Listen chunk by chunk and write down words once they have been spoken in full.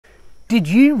Did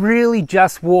you really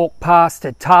just walk past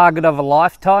a target of a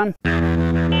lifetime?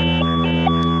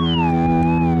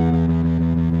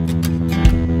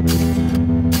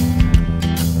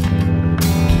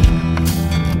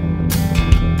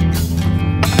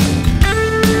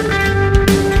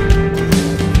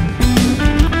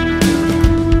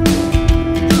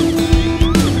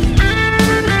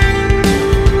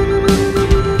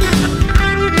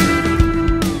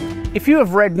 If you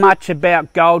have read much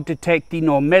about gold detecting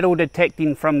or metal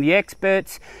detecting from the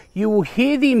experts, you will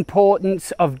hear the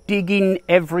importance of digging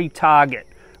every target,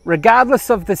 regardless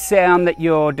of the sound that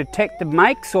your detector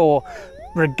makes or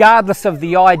regardless of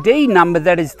the ID number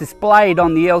that is displayed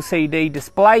on the LCD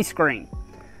display screen.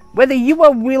 Whether you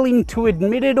are willing to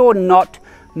admit it or not,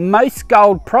 most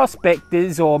gold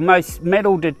prospectors or most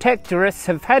metal detectorists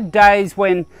have had days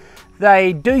when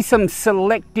they do some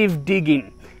selective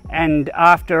digging. And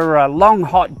after a long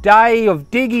hot day of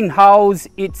digging holes,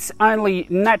 it's only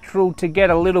natural to get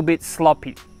a little bit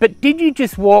sloppy. But did you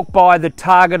just walk by the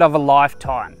target of a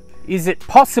lifetime? Is it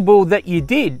possible that you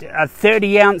did? A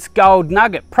 30-ounce gold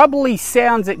nugget probably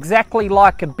sounds exactly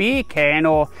like a beer can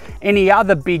or any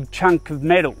other big chunk of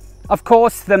metal. Of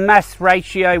course, the mass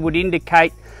ratio would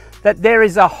indicate that there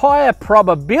is a higher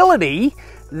probability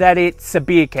that it's a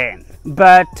beer can.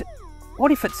 But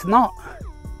what if it's not?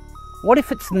 What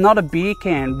if it's not a beer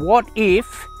can? What if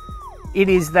it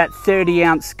is that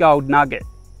 30-ounce gold nugget?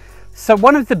 So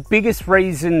one of the biggest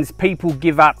reasons people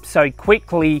give up so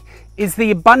quickly is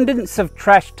the abundance of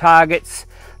trash targets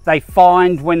they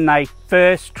find when they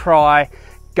first try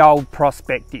gold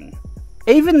prospecting.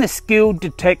 Even the skilled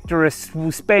detectorists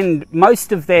will spend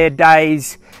most of their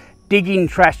days digging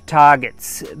trash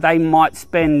targets. They might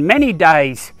spend many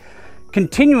days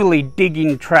continually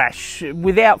digging trash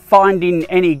without finding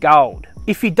any gold.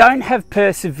 If you don't have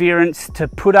perseverance to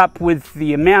put up with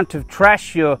the amount of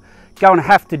trash you're going to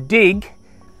have to dig,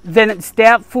 then it's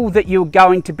doubtful that you're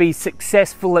going to be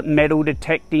successful at metal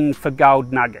detecting for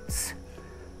gold nuggets.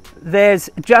 There's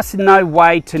just no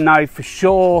way to know for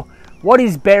sure what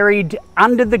is buried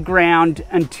under the ground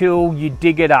until you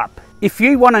dig it up. If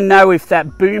you want to know if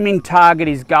that booming target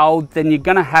is gold, then you're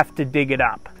going to have to dig it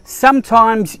up.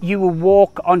 Sometimes you will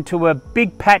walk onto a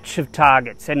big patch of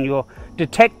targets and your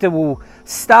detector will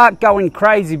start going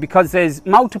crazy because there's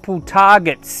multiple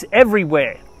targets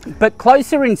everywhere. But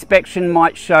closer inspection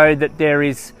might show that there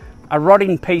is a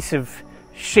rotting piece of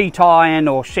sheet iron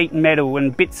or sheet metal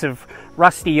and bits of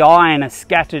rusty iron are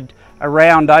scattered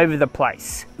around over the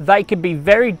place. They can be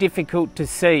very difficult to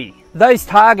see. Those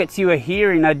targets you are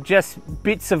hearing are just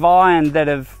bits of iron that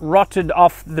have rotted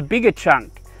off the bigger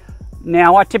chunk.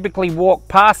 Now, I typically walk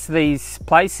past these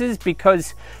places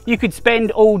because you could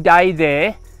spend all day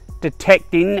there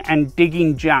detecting and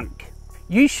digging junk.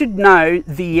 You should know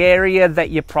the area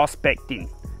that you're prospecting.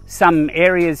 Some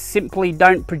areas simply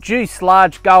don't produce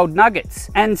large gold nuggets,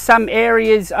 and some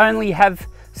areas only have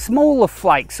smaller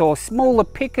flakes or smaller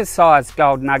picker-sized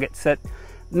gold nuggets that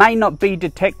may not be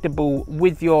detectable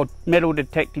with your metal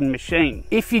detecting machine.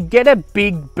 If you get a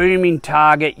big booming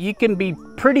target, you can be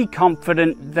pretty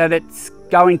confident that it's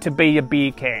going to be a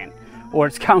beer can or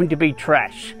it's going to be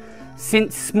trash,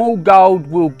 since small gold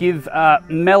will give a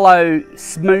mellow,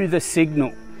 smoother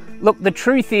signal. Look, the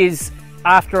truth is,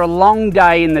 after a long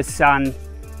day in the sun,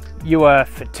 you are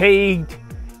fatigued,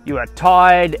 you are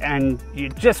tired, and you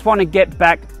just want to get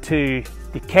back to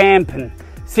the camp and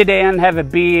sit down, have a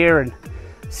beer and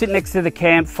sit next to the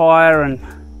campfire and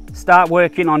start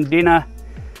working on dinner.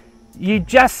 You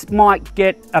just might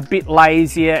get a bit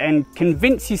lazier and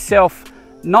convince yourself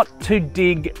not to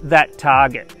dig that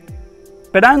target.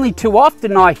 But only too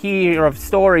often I hear of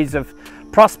stories of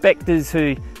prospectors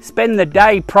who spend the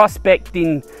day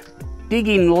prospecting,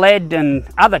 digging lead and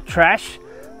other trash.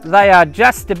 They are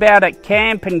just about at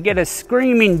camp and get a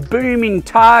screaming, booming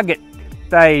target.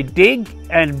 They dig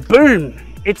and boom,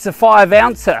 it's a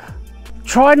 5-ouncer.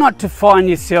 Try not to find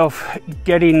yourself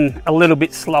getting a little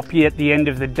bit sloppy at the end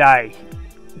of the day.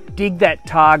 Dig that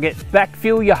target,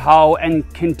 backfill your hole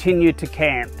and continue to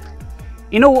camp.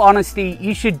 In all honesty,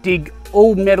 you should dig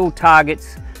all metal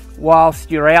targets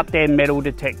whilst you're out there metal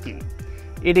detecting.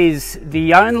 It is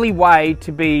the only way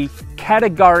to be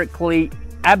categorically,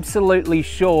 absolutely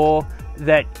sure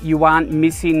that you aren't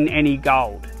missing any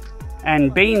gold.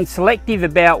 And being selective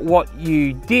about what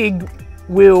you dig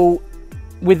will,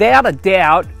 without a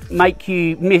doubt, make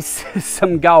you miss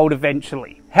some gold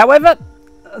eventually. However,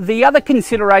 the other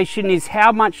consideration is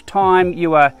how much time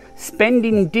you are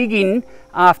spending digging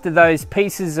after those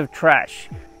pieces of trash.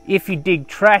 If you dig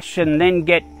trash and then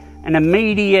get an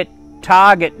immediate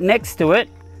target next to it,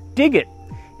 dig it.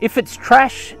 If it's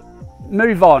trash,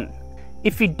 move on.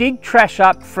 If you dig trash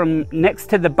up from next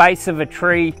to the base of a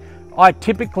tree, I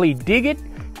typically dig it,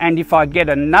 and if I get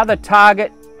another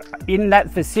target in that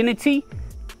vicinity,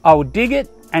 I will dig it,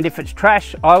 and if it's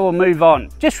trash, I will move on.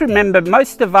 Just remember,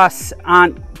 most of us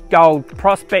aren't gold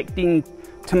prospecting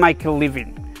to make a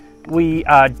living. We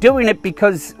are doing it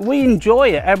because we enjoy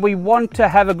it and we want to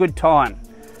have a good time.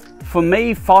 For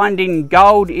me, finding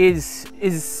gold is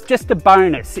just a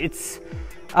bonus. It's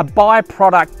a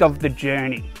byproduct of the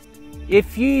journey.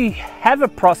 If you have a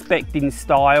prospecting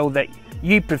style that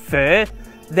you prefer,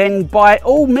 then by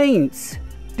all means,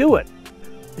 do it.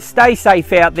 Stay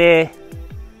safe out there,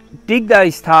 dig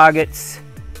those targets,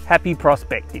 happy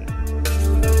prospecting.